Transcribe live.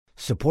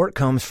Support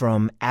comes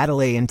from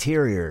Adelaide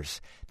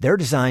Interiors. Their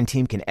design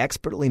team can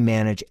expertly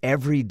manage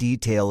every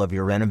detail of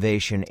your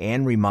renovation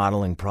and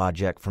remodeling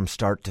project from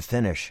start to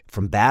finish.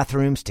 From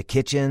bathrooms to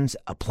kitchens,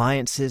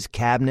 appliances,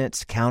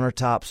 cabinets,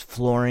 countertops,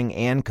 flooring,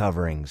 and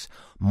coverings.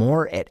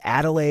 More at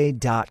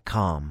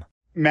Adelaide.com.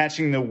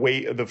 Matching the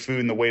weight of the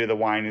food and the weight of the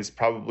wine is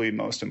probably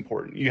most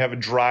important. You have a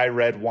dry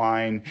red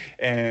wine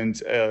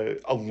and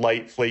a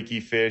light flaky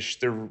fish.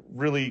 They're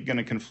really going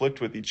to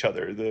conflict with each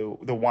other.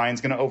 The wine's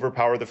going to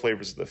overpower the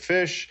flavors of the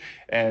fish,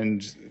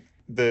 and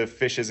the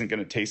fish isn't going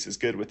to taste as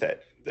good with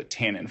the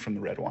tannin from the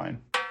red wine.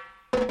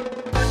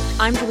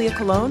 I'm Dalia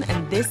Colon,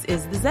 and this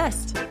is The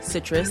Zest.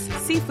 Citrus,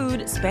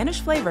 seafood,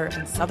 Spanish flavor,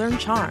 and Southern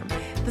charm.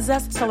 The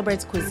Zest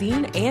celebrates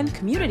cuisine and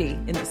community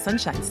in the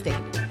Sunshine State.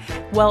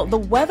 Well, the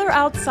weather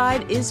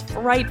outside is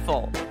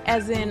frightful,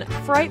 as in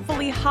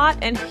frightfully hot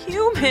and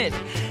humid.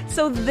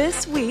 So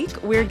this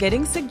week, we're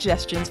getting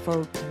suggestions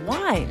for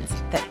wines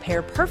that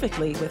pair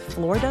perfectly with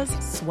Florida's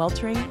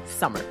sweltering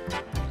summer.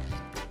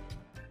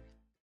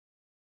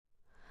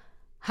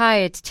 Hi,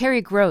 it's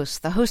Terry Gross,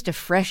 the host of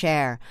Fresh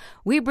Air.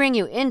 We bring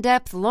you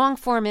in-depth,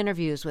 long-form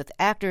interviews with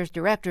actors,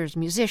 directors,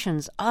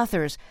 musicians,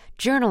 authors,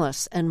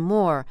 journalists, and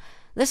more.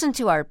 Listen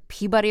to our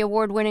Peabody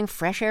Award-winning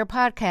Fresh Air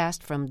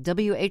podcast from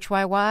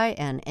WHYY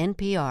and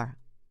NPR.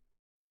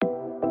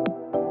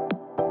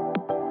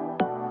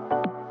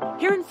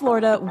 Here in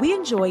Florida, we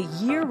enjoy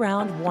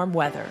year-round warm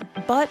weather,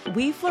 but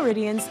we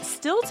Floridians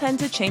still tend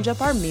to change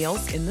up our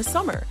meals in the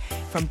summer.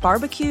 From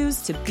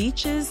barbecues to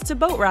beaches to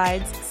boat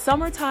rides,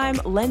 summertime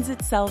lends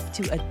itself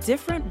to a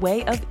different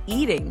way of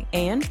eating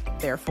and,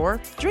 therefore,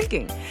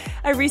 drinking.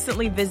 I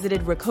recently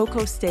visited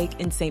Rococo Steak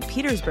in St.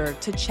 Petersburg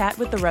to chat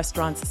with the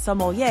restaurant's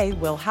sommelier,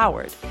 Will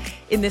Howard.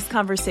 In this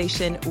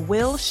conversation,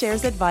 Will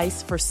shares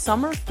advice for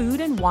summer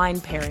food and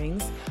wine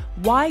pairings,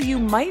 why you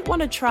might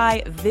want to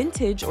try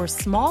vintage or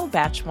small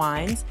batch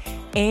wines,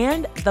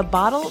 and the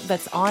bottle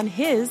that's on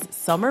his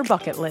summer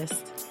bucket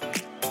list.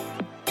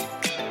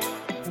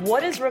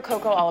 What is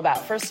Rococo all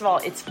about? First of all,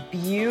 it's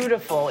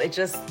beautiful.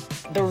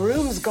 The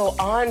rooms go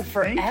on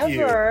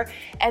forever,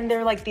 and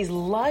they're like these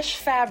lush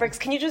fabrics.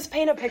 Can you just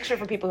paint a picture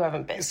for people who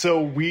haven't been?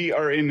 So we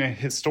are in a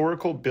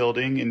historical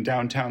building in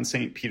downtown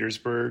St.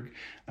 Petersburg.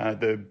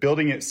 The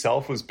building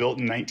itself was built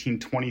in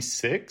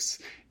 1926.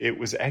 It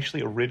was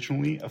actually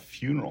originally a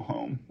funeral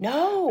home.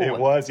 No. It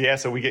was, yeah.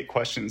 So we get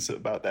questions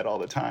about that all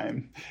the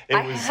time.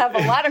 I have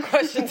a lot of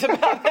questions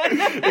about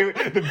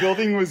that. The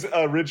building was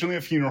originally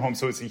a funeral home,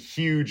 so it's a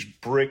huge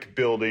brick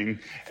building,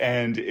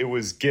 and it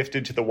was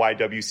gifted to the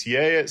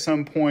YWCA at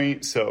some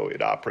point, so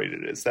it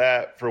operated as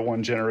that for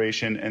one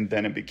generation, and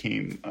then it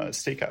became a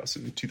steakhouse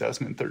in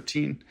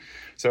 2013.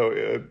 So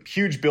a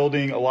huge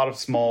building, a lot of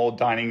small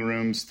dining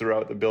rooms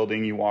throughout the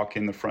building. You walk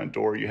in the front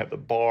door, you have the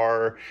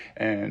bar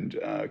and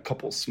a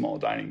couple small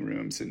dining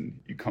rooms, and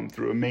you come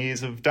through a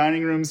maze of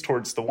dining rooms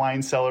towards the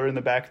wine cellar in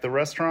the back of the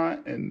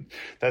restaurant, and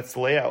that's the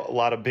layout. A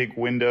lot of big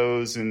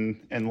windows and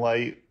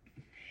light.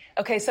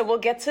 Okay, so we'll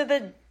get to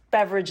the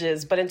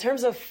beverages, but in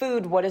terms of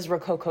food, what is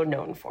Rococo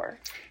known for?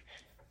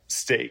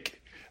 Steak.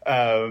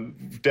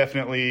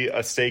 Definitely a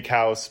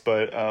steakhouse,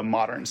 but a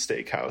modern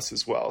steakhouse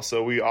as well.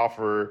 So we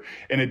offer,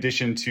 in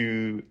addition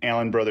to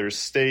Allen Brothers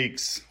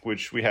steaks,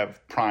 which we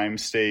have prime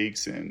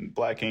steaks and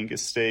Black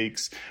Angus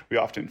steaks, we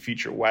often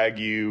feature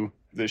Wagyu.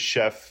 The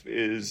chef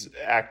is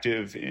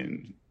active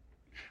in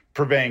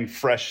purveying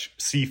fresh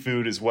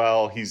seafood as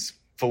well. He's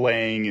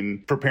filleting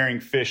and preparing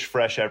fish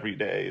fresh every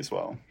day as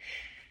well.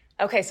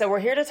 Okay, so we're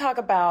here to talk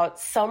about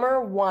summer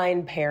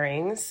wine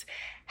pairings.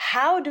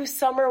 How do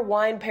summer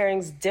wine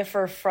pairings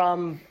differ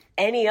from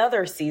any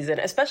other season,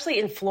 especially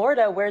in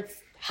Florida where it's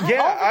hot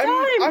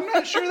all the time? I'm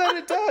not sure that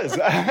it does.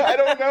 I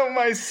don't know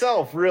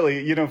myself,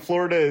 really. You know,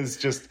 Florida is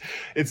just,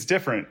 it's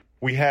different.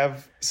 We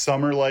have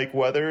summer-like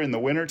weather in the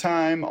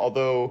wintertime,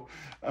 although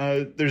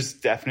there's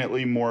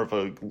definitely more of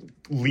a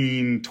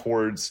lean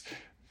towards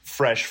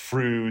fresh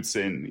fruits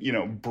and, you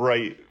know,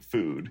 bright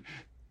food.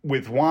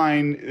 With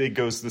wine, it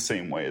goes the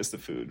same way as the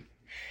food.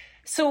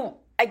 So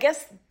I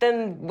guess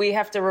then we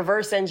have to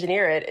reverse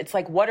engineer it. It's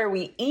like, what are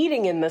we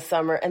eating in the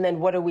summer? And then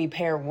what do we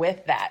pair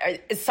with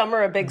that? Is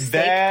summer a big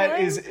steak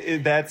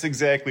time? That's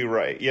exactly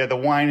right. Yeah, the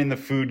wine and the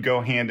food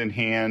go hand in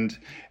hand.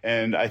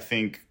 And I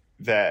think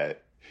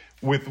that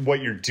with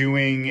what you're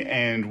doing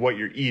and what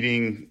you're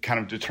eting kind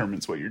of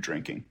determines what you're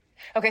drinking.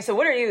 Okay, so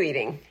what are you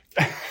eating?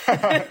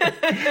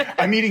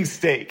 I'm eating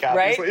steak,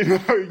 obviously,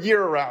 right?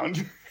 Year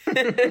round.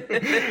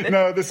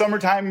 No, the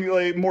summertime,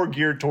 like, more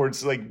geared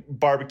towards like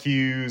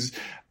barbecues,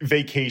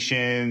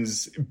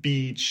 vacations,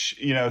 beach,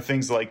 you know,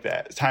 things like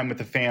that. Time with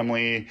the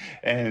family,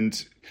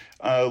 and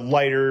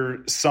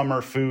lighter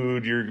summer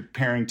food. You're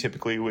pairing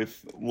typically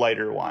with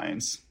lighter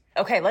wines.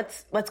 Okay,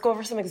 let's go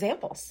over some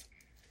examples.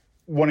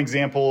 One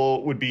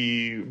example would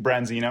be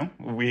branzino.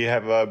 We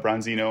have a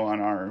branzino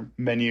on our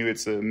menu.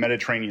 It's a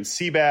Mediterranean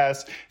sea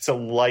bass. It's a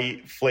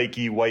light,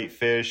 flaky white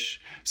fish,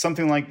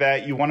 something like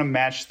that. You want to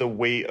match the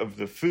weight of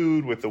the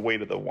food with the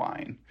weight of the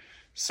wine.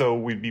 So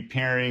we'd be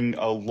pairing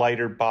a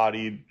lighter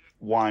bodied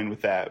wine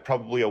with that,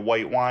 probably a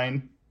white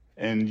wine.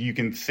 And you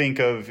can think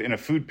of in a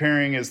food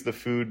pairing as the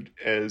food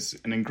as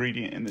an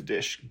ingredient in the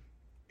dish.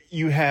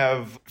 You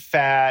have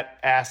fat,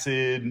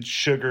 acid,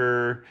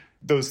 sugar,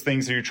 those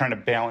things that you're trying to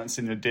balance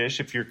in a dish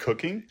if you're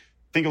cooking.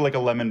 Think of like a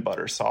lemon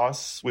butter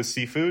sauce with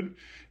seafood.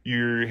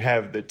 You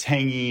have the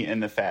tangy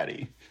and the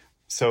fatty.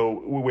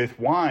 So with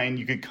wine,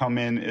 you could come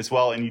in as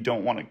well, and you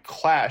don't want to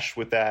clash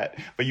with that,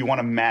 but you want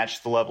to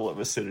match the level of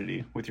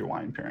acidity with your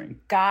wine pairing.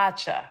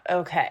 Gotcha.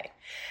 Okay.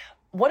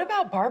 What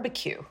about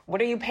barbecue? What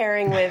are you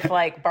pairing with,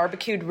 like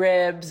barbecued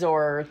ribs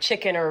or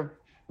chicken or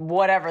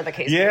whatever the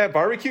case? Yeah,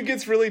 barbecue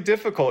gets really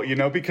difficult,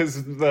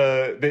 because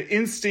the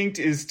instinct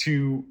is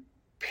to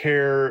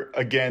pair,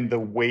 again, the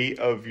weight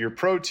of your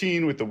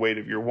protein with the weight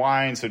of your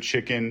wine. So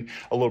chicken,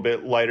 a little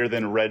bit lighter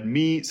than red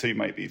meat. So you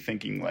might be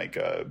thinking like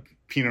a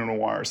Pinot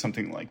Noir or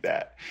something like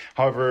that.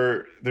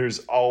 However, there's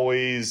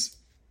always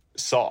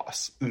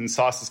sauce, and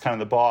sauce is kind of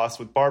the boss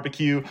with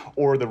barbecue,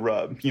 or the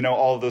rub.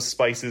 All of those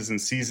spices and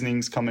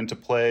seasonings come into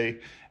play,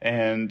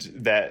 and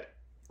that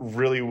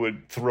really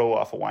would throw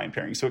off a wine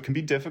pairing. So it can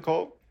be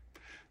difficult,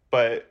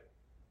 but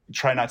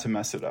try not to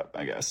mess it up,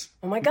 I guess.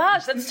 Oh my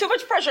gosh, that's too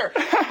much pressure.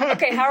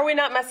 Okay, how are we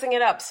not messing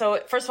it up?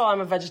 So first of all,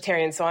 I'm a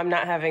vegetarian, so I'm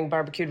not having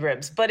barbecued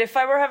ribs. But if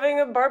I were having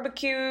a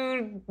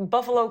barbecued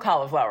buffalo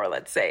cauliflower,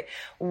 let's say,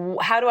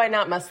 how do I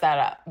not mess that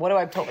up? What do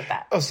I put with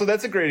that? Oh, so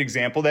that's a great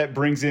example. That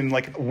brings in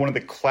like one of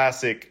the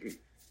classic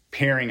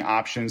pairing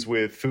options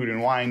with food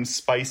and wine.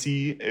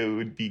 Spicy, it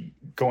would be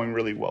going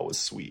really well with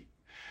sweet.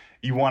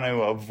 You want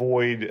to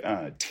avoid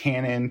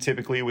tannin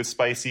typically with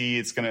spicy.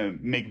 It's going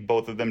to make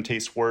both of them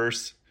taste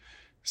worse.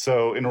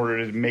 So in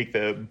order to make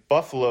the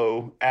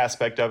buffalo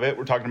aspect of it,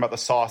 we're talking about the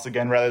sauce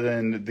again rather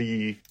than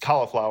the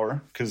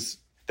cauliflower, because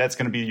that's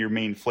going to be your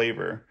main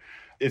flavor.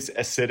 It's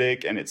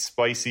acidic and it's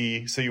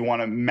spicy, so you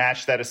want to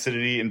match that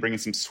acidity and bring in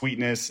some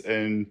sweetness,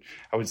 and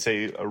I would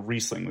say a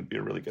Riesling would be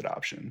a really good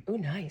option. Ooh,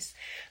 nice.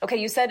 Okay,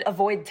 you said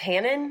avoid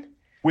tannin?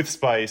 With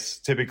spice,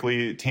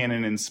 typically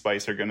tannin and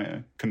spice are going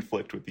to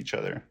conflict with each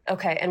other.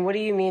 Okay, and what do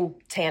you mean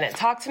tannin?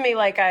 Talk to me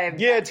like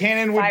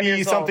tannin would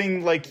be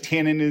something like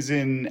tannin is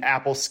in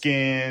apple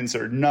skins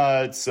or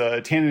nuts.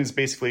 Tannin is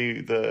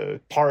basically the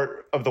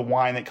part of the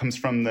wine that comes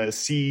from the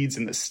seeds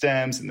and the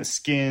stems and the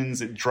skins.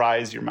 It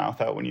dries your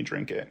mouth out when you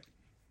drink it.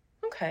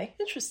 Okay,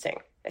 interesting.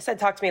 I said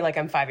talk to me like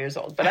I'm 5 years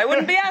old, but I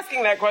wouldn't be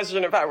asking that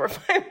question if I were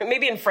 5.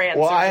 Maybe in France.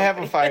 Well, I have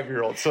a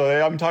 5-year-old, so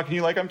I'm talking to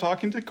you like I'm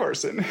talking to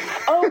Carson.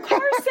 Oh,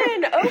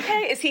 Carson.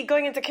 Okay. Is he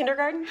going into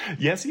kindergarten?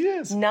 Yes, he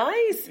is.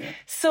 Nice. Yeah.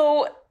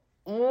 So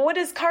what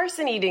is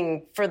Carson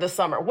eating for the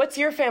summer? What's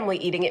your family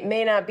eating? It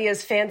may not be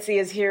as fancy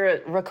as here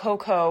at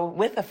Rococo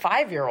with a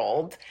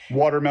 5-year-old.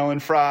 Watermelon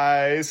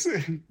fries,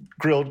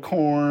 grilled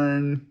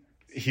corn.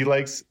 He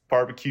likes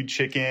barbecued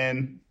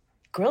chicken.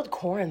 Grilled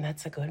corn,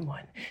 that's a good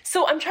one.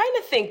 So I'm trying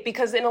to think,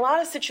 because in a lot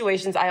of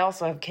situations, I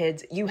also have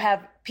kids, you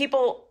have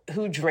people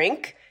who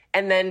drink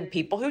and then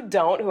people who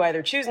don't, who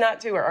either choose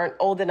not to or aren't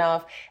old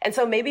enough. And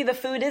so maybe the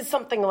food is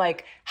something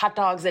like hot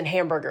dogs and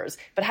hamburgers.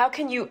 But how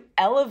can you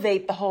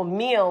elevate the whole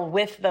meal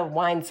with the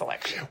wine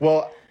selection?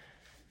 Well,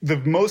 the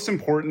most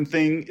important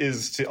thing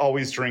is to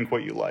always drink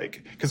what you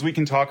like, because we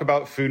can talk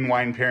about food and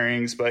wine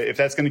pairings, but if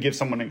that's going to give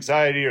someone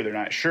anxiety or they're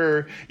not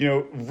sure,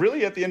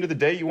 really at the end of the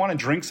day, you want to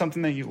drink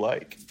something that you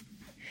like.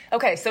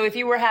 Okay, so if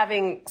you were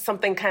having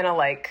something kind of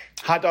like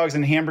hot dogs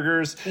and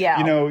hamburgers,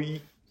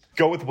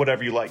 go with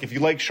whatever you like. If you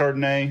like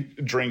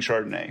Chardonnay, drink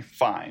Chardonnay,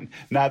 fine.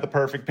 Not the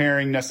perfect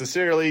pairing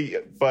necessarily,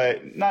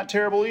 but not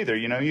terrible either.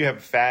 You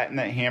have fat in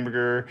that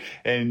hamburger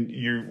and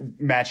you're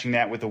matching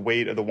that with the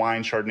weight of the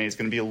wine. Chardonnay is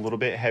going to be a little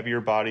bit heavier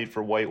bodied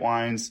for white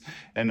wines,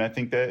 and I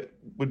think that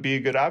would be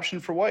a good option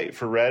for white.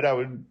 For red, I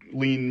would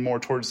lean more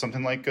towards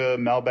something like a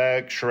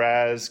Malbec,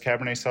 Shiraz,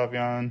 Cabernet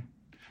Sauvignon,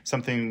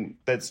 something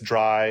that's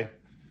dry.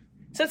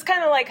 So it's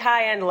kind of like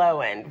high end,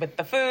 low end with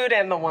the food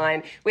and the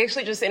wine. We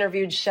actually just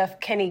interviewed Chef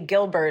Kenny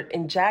Gilbert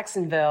in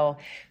Jacksonville,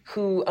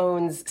 who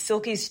owns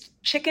Silky's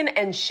Chicken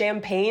and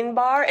Champagne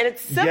Bar, and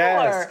it's similar.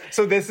 Yes.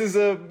 So this is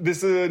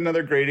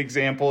another great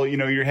example.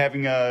 You're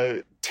having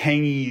a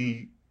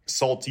tangy,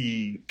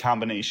 salty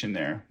combination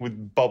there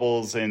with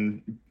bubbles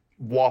and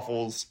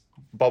waffles.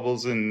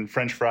 Bubbles and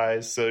French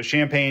fries. So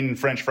champagne and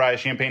French fries,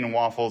 champagne and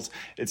waffles,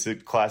 it's a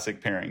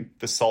classic pairing.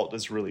 The salt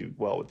does really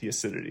well with the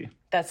acidity.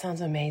 That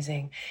sounds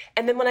amazing.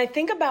 And then when I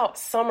think about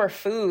summer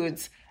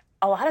foods,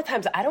 a lot of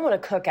times I don't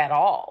want to cook at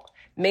all.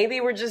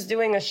 Maybe we're just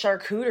doing a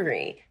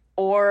charcuterie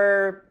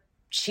or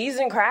cheese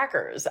and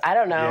crackers. I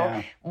don't know.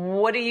 Yeah.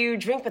 What do you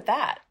drink with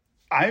that?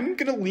 I'm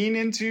going to lean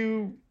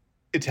into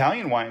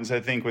Italian wines, I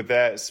think, with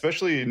that,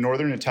 especially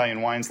northern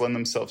Italian wines lend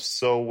themselves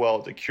so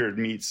well to cured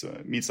meats.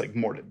 Meats like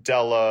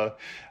mortadella,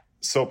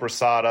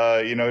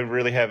 sopressata,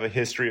 really have a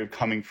history of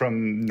coming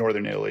from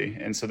northern Italy.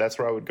 And so that's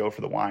where I would go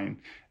for the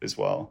wine as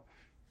well.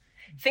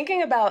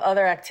 Thinking about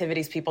other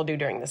activities people do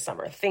during the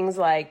summer, things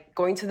like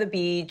going to the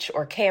beach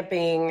or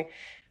camping,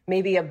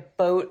 maybe a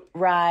boat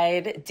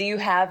ride. Do you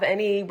have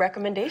any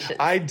recommendations?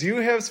 I do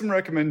have some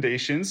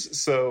recommendations.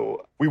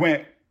 So we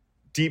went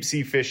deep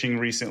sea fishing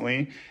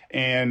recently,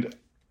 and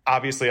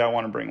obviously I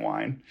want to bring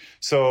wine.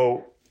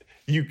 So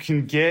You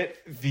can get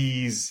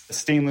these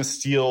stainless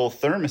steel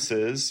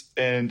thermoses,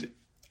 and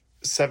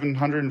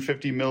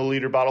 750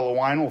 milliliter bottle of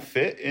wine will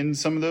fit in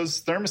some of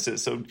those thermoses.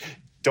 So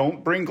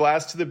don't bring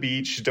glass to the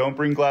beach. Don't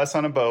bring glass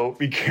on a boat.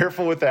 Be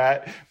careful with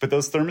that. But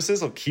those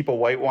thermoses will keep a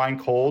white wine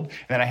cold.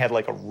 And then I had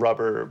like a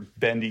rubber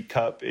bendy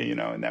cup,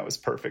 and that was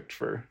perfect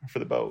for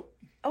the boat.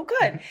 Oh,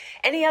 good.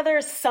 Any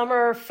other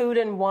summer food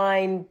and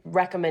wine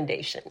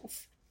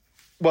recommendations?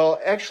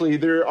 Well, actually,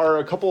 there are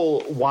a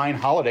couple wine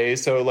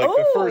holidays. So, like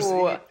the first,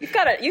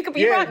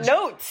 you brought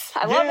notes.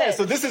 I love it.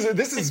 So this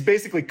is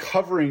basically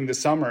covering the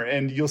summer,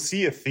 and you'll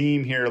see a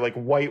theme here. Like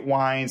white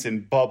wines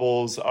and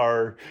bubbles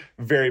are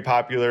very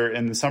popular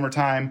in the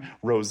summertime.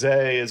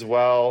 Rosé as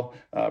well.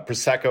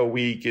 Prosecco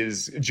week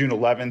is June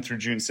 11th through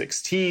June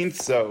 16th.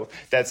 So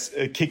that's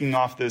kicking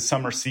off the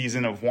summer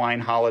season of wine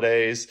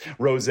holidays.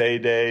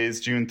 Rosé days,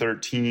 June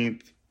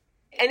 13th.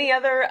 Any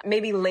other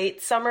maybe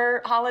late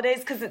summer holidays?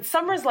 Because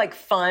summer's like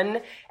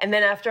fun, and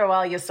then after a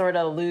while you sort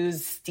of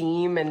lose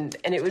steam, and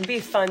it would be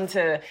fun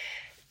to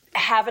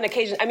have an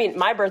occasion. I mean,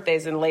 my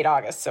birthday's in late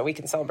August, so we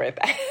can celebrate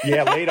that.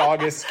 Yeah, late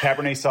August,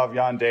 Cabernet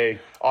Sauvignon Day,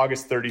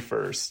 August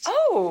 31st.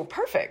 Oh,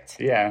 perfect.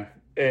 Yeah,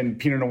 and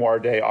Pinot Noir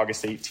Day,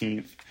 August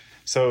 18th.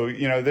 So,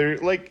 they're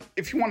like,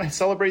 if you want to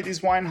celebrate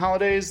these wine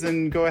holidays,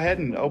 then go ahead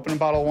and open a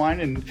bottle of wine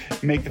and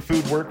make the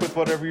food work with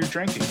whatever you're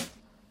drinking.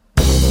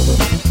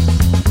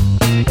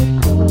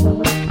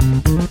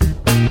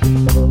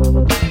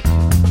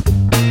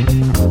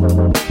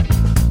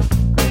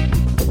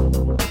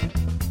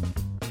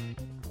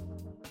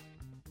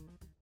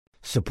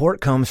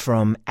 Support comes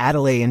from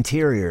Adelaide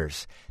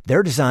Interiors.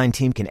 Their design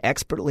team can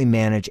expertly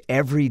manage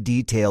every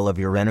detail of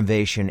your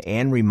renovation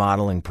and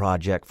remodeling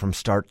project from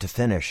start to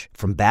finish.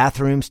 From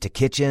bathrooms to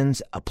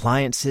kitchens,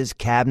 appliances,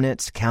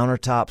 cabinets,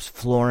 countertops,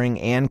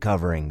 flooring, and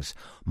coverings.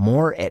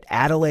 More at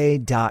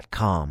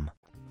Adelaide.com.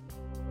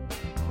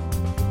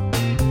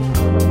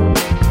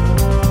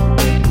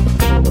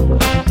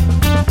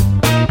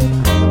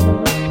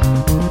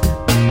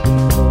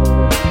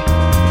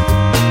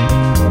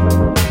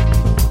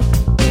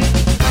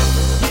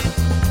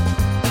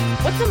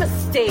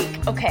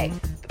 Okay,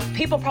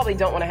 people probably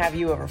don't want to have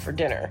you over for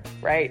dinner,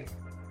 right?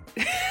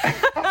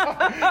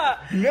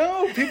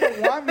 No, people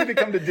want me to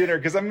come to dinner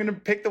because I'm going to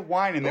pick the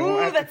wine and they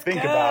won't have to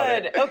think about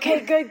it. Okay,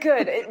 good.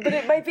 But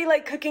it might be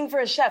like cooking for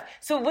a chef.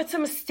 So what's a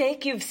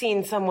mistake you've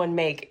seen someone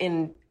make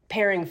in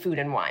pairing food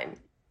and wine?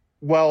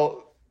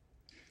 Well,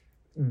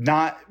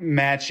 not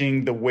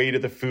matching the weight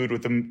of the food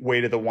with the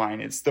weight of the wine.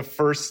 It's the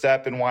first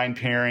step in wine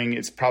pairing.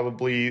 It's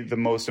probably the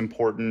most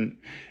important.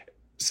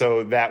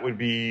 So that would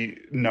be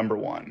number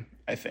one,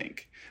 I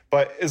think.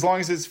 But as long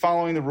as it's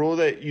following the rule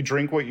that you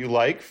drink what you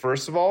like,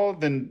 first of all,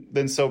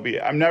 then so be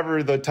it. I'm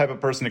never the type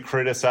of person to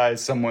criticize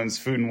someone's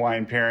food and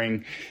wine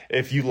pairing.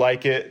 If you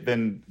like it,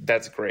 then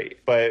that's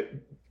great. But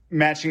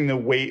matching the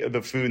weight of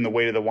the food and the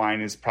weight of the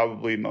wine is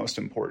probably most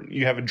important.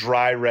 You have a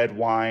dry red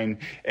wine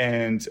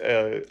and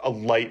a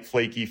light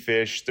flaky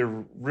fish.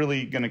 They're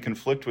really going to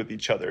conflict with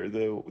each other.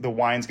 The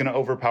wine's going to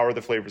overpower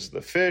the flavors of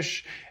the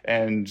fish,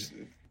 and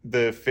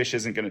the fish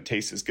isn't going to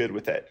taste as good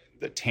with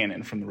the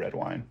tannin from the red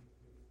wine.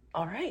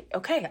 All right.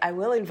 Okay. I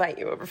will invite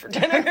you over for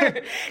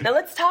dinner. Now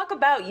let's talk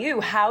about you.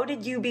 How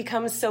did you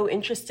become so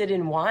interested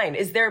in wine?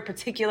 Is there a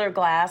particular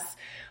glass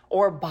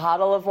or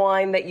bottle of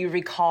wine that you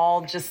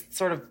recall just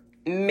sort of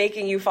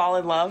making you fall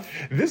in love?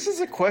 This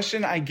is a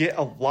question I get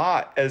a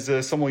lot as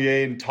a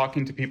sommelier and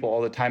talking to people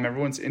all the time.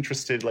 Everyone's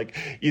interested,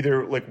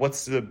 either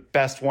what's the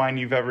best wine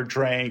you've ever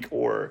drank,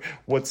 or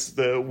what's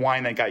the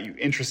wine that got you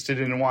interested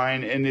in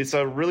wine? And it's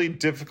a really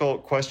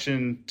difficult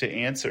question to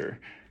answer,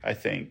 I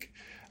think.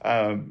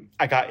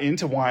 I got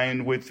into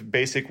wine with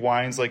basic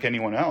wines like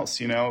anyone else,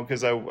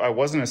 because I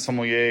wasn't a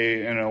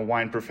sommelier and a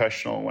wine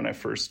professional when I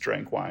first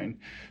drank wine.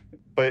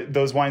 But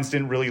those wines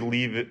didn't really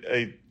leave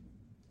a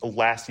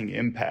lasting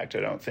impact,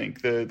 I don't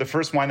think. The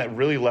first wine that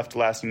really left a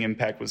lasting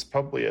impact was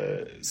probably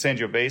a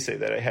Sangiovese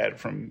that I had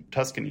from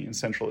Tuscany in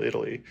central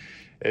Italy.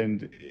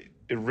 And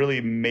it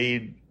really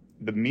made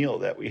the meal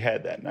that we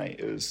had that night.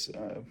 It was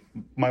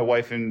my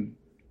wife and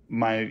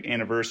my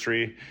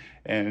anniversary,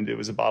 and it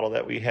was a bottle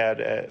that we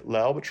had at La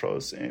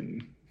Albatross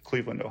in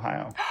Cleveland,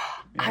 Ohio. Yeah.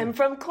 I'm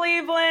from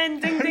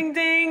Cleveland. Ding, ding,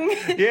 ding.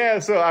 Yeah,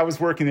 so I was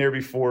working there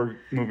before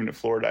moving to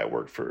Florida. I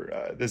worked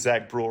for the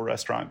Zach Brule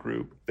restaurant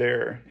group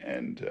there,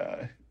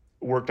 and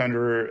worked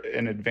under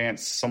an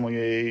advanced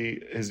sommelier.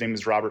 His name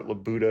is Robert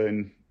Labuda,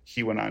 and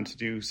he went on to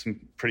do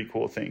some pretty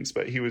cool things.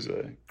 But he was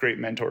a great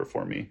mentor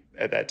for me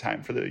at that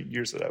time for the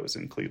years that I was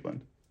in Cleveland.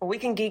 Well, we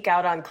can geek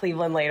out on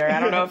Cleveland later. I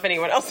don't know if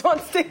anyone else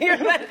wants to hear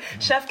that.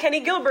 Chef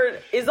Kenny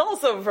Gilbert is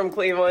also from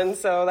Cleveland,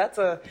 so that's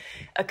a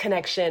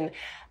connection.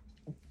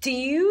 Do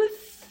you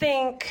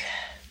think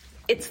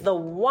it's the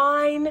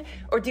wine,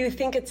 or do you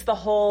think it's the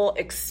whole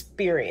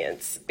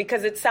experience?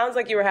 Because it sounds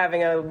like you were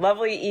having a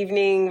lovely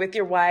evening with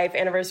your wife,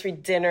 anniversary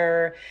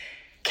dinner.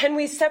 Can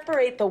we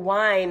separate the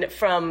wine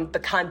from the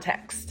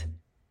context?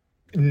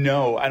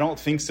 No, I don't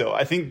think so.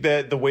 I think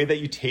that the way that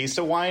you taste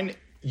a wine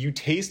you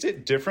taste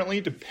it differently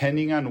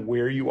depending on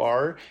where you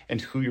are and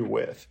who you're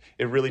with.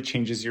 It really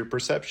changes your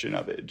perception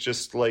of it.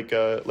 Just like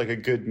a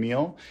good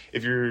meal.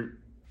 If you're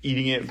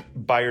eating it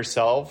by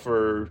yourself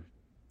or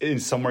in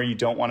somewhere you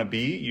don't want to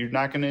be, you're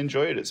not going to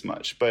enjoy it as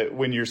much. But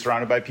when you're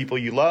surrounded by people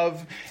you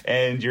love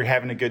and you're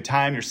having a good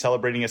time, you're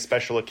celebrating a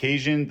special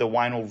occasion, the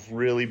wine will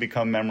really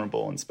become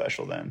memorable and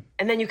special then.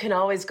 And then you can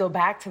always go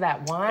back to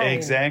that wine.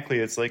 Exactly.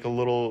 It's like a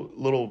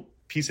little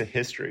piece of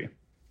history.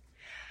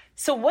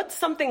 So what's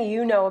something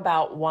you know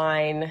about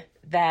wine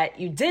that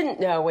you didn't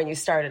know when you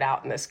started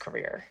out in this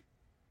career?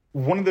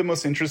 One of the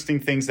most interesting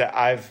things that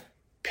I've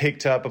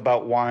picked up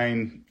about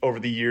wine over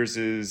the years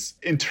is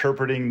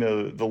interpreting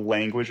the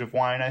language of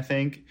wine, I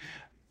think.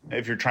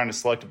 If you're trying to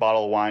select a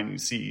bottle of wine, you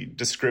see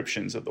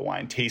descriptions of the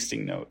wine,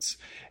 tasting notes.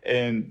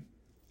 And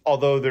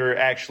although they're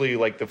actually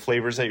like the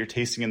flavors that you're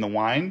tasting in the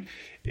wine,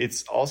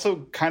 it's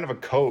also kind of a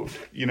code.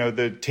 You know,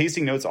 the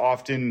tasting notes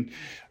often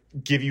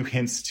give you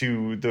hints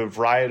to the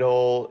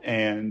varietal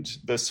and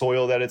the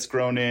soil that it's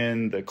grown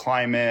in, the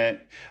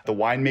climate, the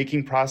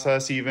winemaking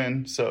process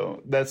even.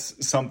 So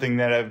that's something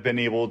that I've been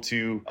able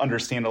to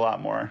understand a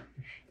lot more.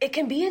 It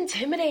can be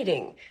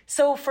intimidating.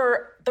 So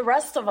for the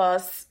rest of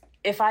us,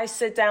 if I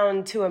sit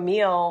down to a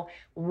meal,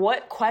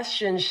 what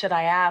questions should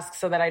I ask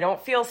so that I don't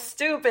feel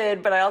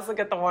stupid, but I also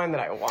get the wine that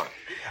I want?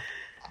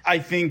 I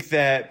think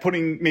that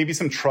putting maybe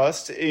some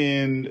trust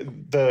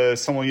in the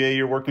sommelier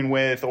you're working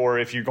with, or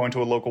if you're going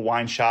to a local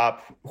wine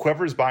shop,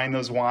 whoever's buying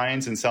those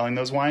wines and selling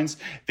those wines,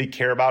 they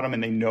care about them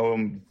and they know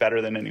them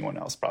better than anyone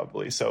else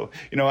probably. So,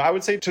 I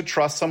would say to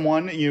trust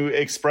someone, you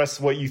express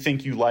what you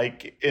think you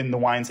like in the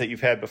wines that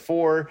you've had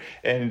before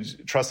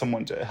and trust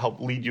someone to help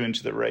lead you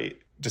into the right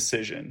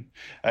decision.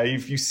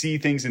 If you see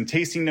things in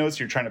tasting notes,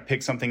 you're trying to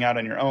pick something out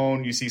on your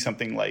own. You see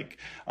something like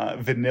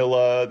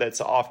vanilla, that's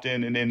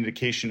often an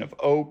indication of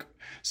oak.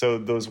 So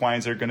those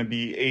wines are going to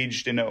be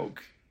aged in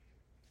oak.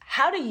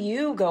 How do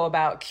you go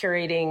about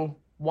curating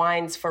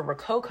wines for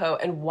Rococo,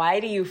 and why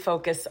do you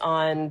focus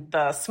on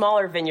the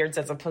smaller vineyards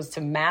as opposed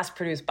to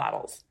mass-produced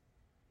bottles?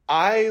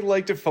 I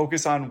like to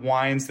focus on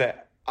wines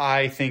that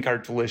I think are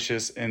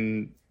delicious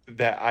and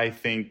that I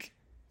think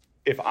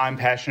if I'm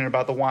passionate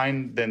about the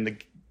wine, then the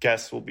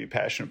guests will be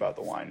passionate about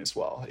the wine as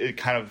well. It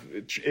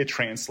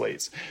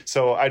translates.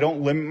 So I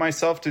don't limit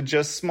myself to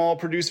just small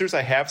producers.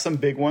 I have some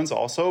big ones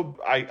also.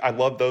 I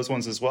love those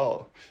ones as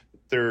well.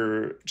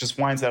 They're just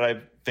wines that I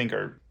think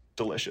are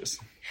delicious.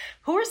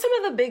 Who are some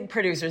of the big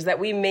producers that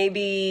we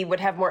maybe would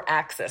have more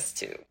access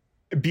to?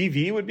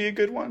 BV would be a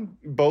good one.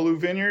 Bolu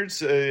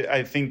Vineyards,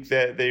 I think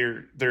that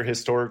they're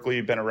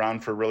historically been around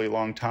for a really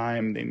long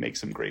time. They make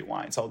some great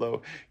wines,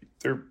 although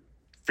they're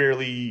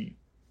fairly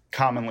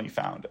commonly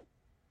found.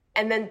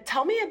 And then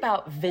tell me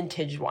about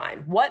vintage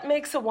wine. What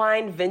makes a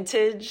wine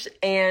vintage,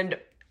 and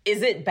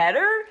is it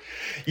better?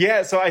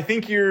 Yeah, so I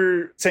think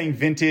you're saying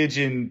vintage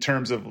in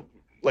terms of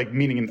like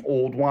meaning an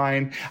old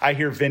wine. I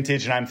hear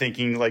vintage and I'm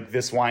thinking like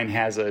this wine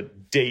has a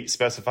date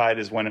specified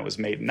as when it was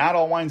made. Not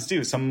all wines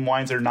do. Some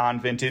wines are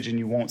non-vintage and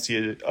you won't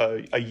see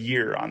a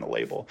year on the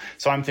label.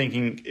 So I'm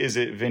thinking, is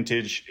it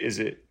vintage? Is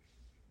it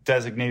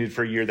designated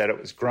for a year that it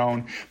was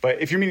grown?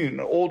 But if you're meaning an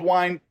old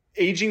wine,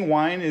 aging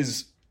wine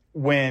is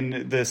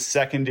when the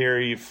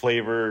secondary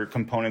flavor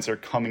components are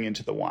coming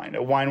into the wine.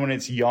 A wine, when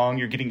it's young,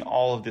 you're getting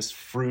all of this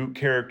fruit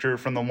character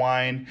from the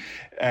wine,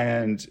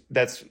 and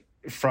that's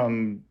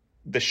from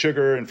the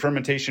sugar and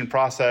fermentation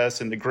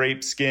process and the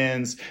grape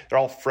skins. They're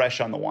all fresh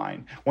on the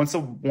wine. Once the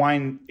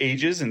wine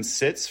ages and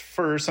sits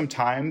for some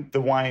time,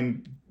 the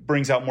wine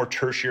brings out more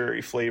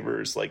tertiary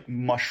flavors like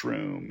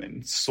mushroom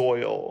and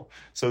soil.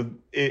 So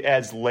it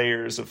adds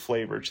layers of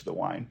flavor to the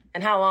wine.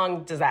 And how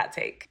long does that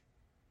take?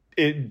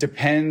 It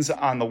depends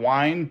on the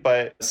wine,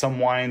 but some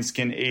wines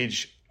can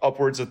age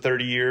upwards of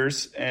 30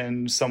 years,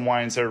 and some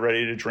wines are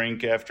ready to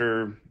drink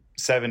after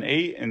 7,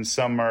 8, and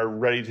some are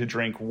ready to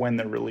drink when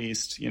they're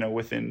released,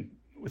 within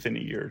a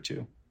year or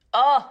two.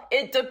 Oh,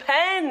 it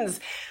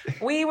depends.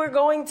 We were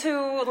going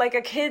to like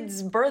a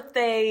kid's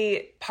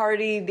birthday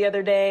party the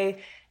other day,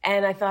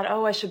 and I thought,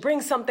 I should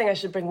bring something. I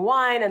should bring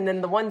wine. And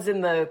then the ones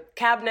in the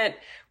cabinet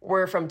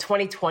were from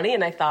 2020,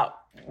 and I thought,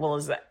 well,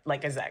 is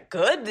that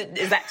good?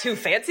 Is that too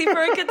fancy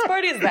for a kid's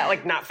party? Is that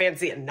like not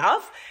fancy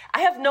enough?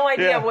 I have no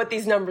idea what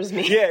these numbers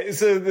mean. Yeah,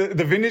 so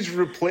the vintage,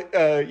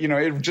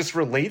 it just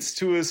relates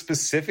to a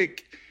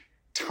specific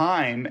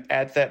time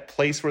at that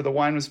place where the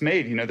wine was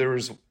made. There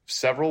was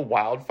several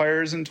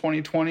wildfires in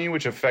 2020,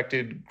 which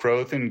affected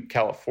growth in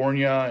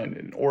California and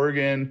in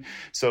Oregon.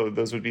 So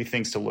those would be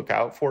things to look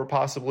out for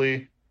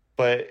possibly,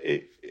 but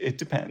it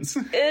depends.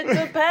 It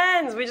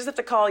depends. We just have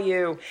to call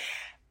you.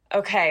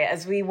 Okay,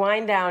 as we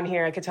wind down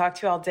here, I could talk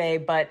to you all day,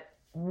 but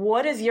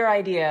what is your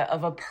idea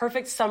of a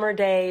perfect summer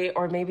day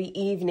or maybe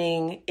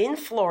evening in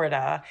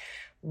Florida?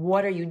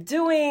 What are you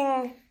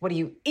doing? What are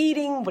you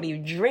eating? What are you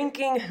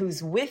drinking?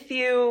 Who's with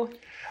you?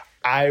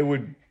 I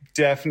would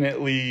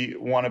definitely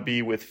want to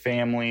be with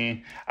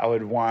family. I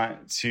would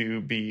want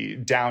to be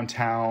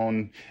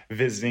downtown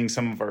visiting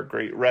some of our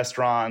great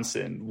restaurants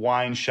and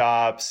wine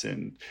shops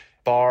and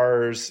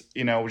bars,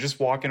 just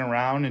walking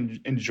around and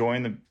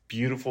enjoying the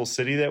beautiful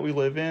city that we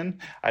live in.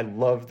 I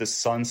love the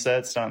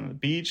sunsets on the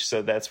beach,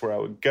 so that's where I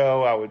would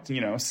go. I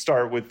would,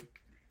 start with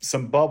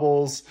some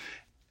bubbles,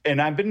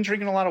 and I've been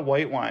drinking a lot of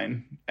white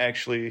wine,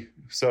 actually.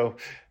 So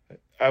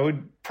I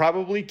would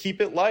probably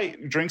keep it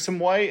light, drink some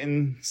white,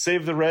 and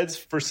save the reds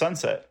for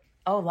sunset.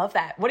 Oh, love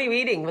that. What are you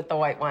eating with the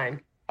white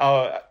wine?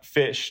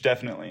 Fish,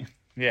 definitely.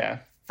 Yeah,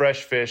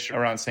 fresh fish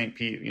around St.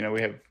 Pete.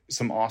 We have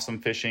some awesome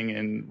fishing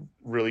and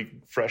really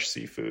fresh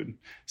seafood.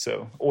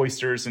 So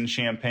oysters and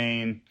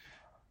champagne.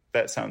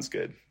 That sounds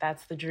good.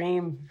 That's the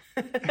dream.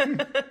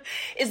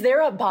 Is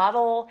there a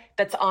bottle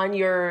that's on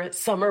your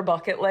summer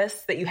bucket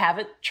list that you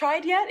haven't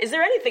tried yet? Is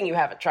there anything you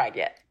haven't tried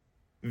yet?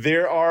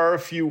 There are a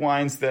few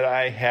wines that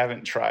I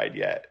haven't tried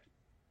yet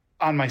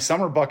on my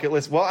summer bucket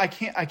list. Well, I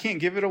can't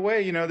give it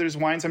away. There's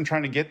wines I'm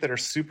trying to get that are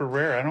super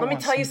rare. Let me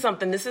tell you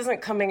something. This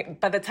isn't coming.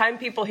 By the time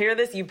people hear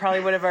this, you probably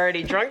would have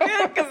already drunk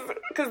it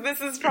because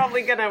this is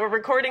probably we're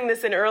recording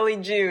this in early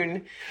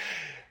June.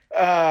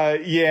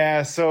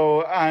 Yeah.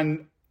 So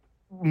on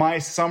my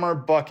summer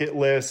bucket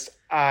list,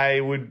 I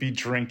would be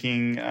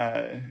drinking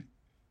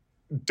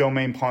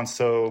Domaine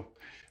Ponceau.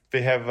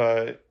 They have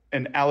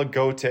an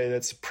Aligote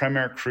that's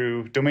Premier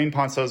Cru. Domaine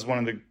Ponceau is one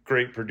of the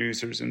great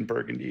producers in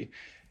Burgundy,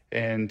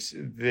 and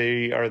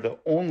they are the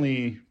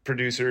only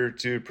producer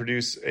to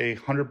produce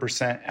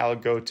 100%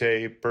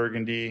 Aligote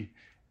Burgundy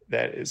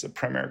that is a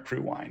Premier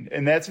Cru wine.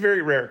 And that's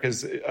very rare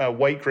because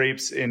white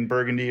grapes in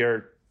Burgundy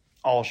are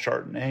all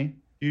Chardonnay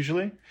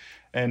usually.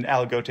 And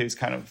Aligote is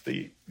kind of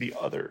the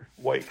other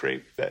white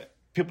grape that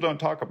people don't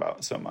talk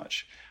about so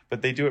much,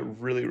 but they do it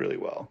really, really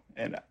well.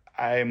 And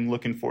I'm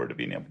looking forward to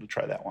being able to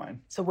try that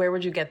wine. So where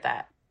would you get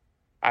that?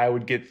 I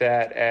would get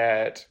that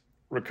at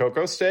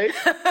Rococo Steak.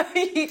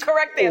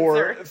 Correct answer.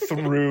 Or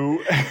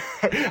through,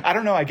 I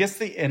don't know, I guess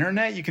the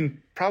internet. You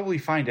can probably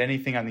find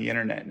anything on the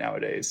internet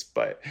nowadays,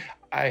 but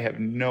I have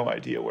no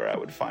idea where I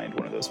would find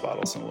one of those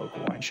bottles in a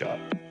local wine shop.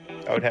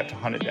 I would have to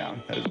hunt it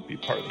down. That would be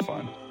part of the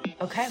fun.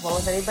 Okay, well,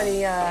 if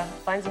anybody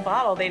finds a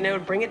bottle, they know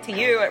to bring it to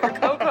you at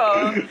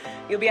Rococo.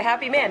 You'll be a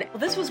happy man. Well,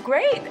 this was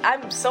great.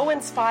 I'm so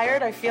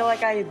inspired. I feel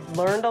like I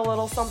learned a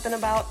little something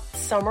about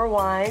summer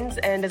wines,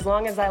 and as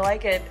long as I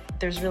like it,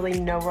 there's really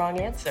no wrong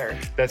answer.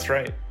 That's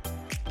right.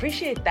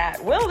 Appreciate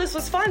that. Will, this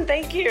was fun.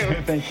 Thank you.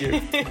 Thank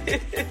you.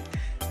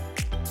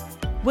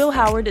 Will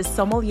Howard is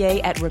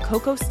sommelier at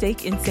Rococo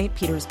Steak in St.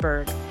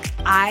 Petersburg.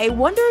 I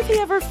wonder if he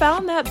ever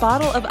found that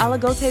bottle of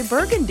Aligote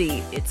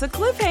Burgundy. It's a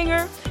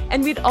cliffhanger.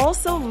 And we'd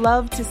also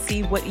love to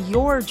see what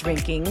you're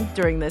drinking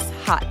during this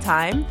hot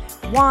time.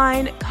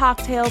 Wine,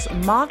 cocktails,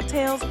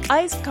 mocktails,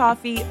 iced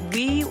coffee.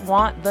 We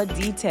want the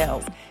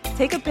details.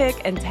 Take a pic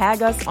and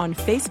tag us on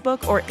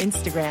Facebook or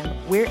Instagram.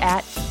 We're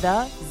at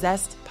The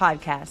Zest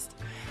Podcast.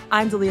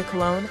 I'm Dalia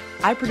Colon.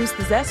 I produce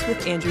The Zest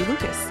with Andrew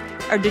Lucas.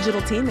 Our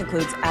digital team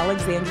includes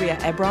Alexandria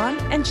Ebron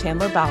and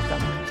Chandler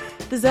Balcom.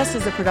 The Zest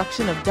is a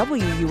production of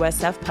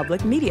WUSF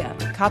Public Media.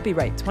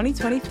 Copyright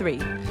 2023,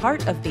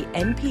 part of the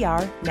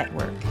NPR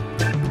network.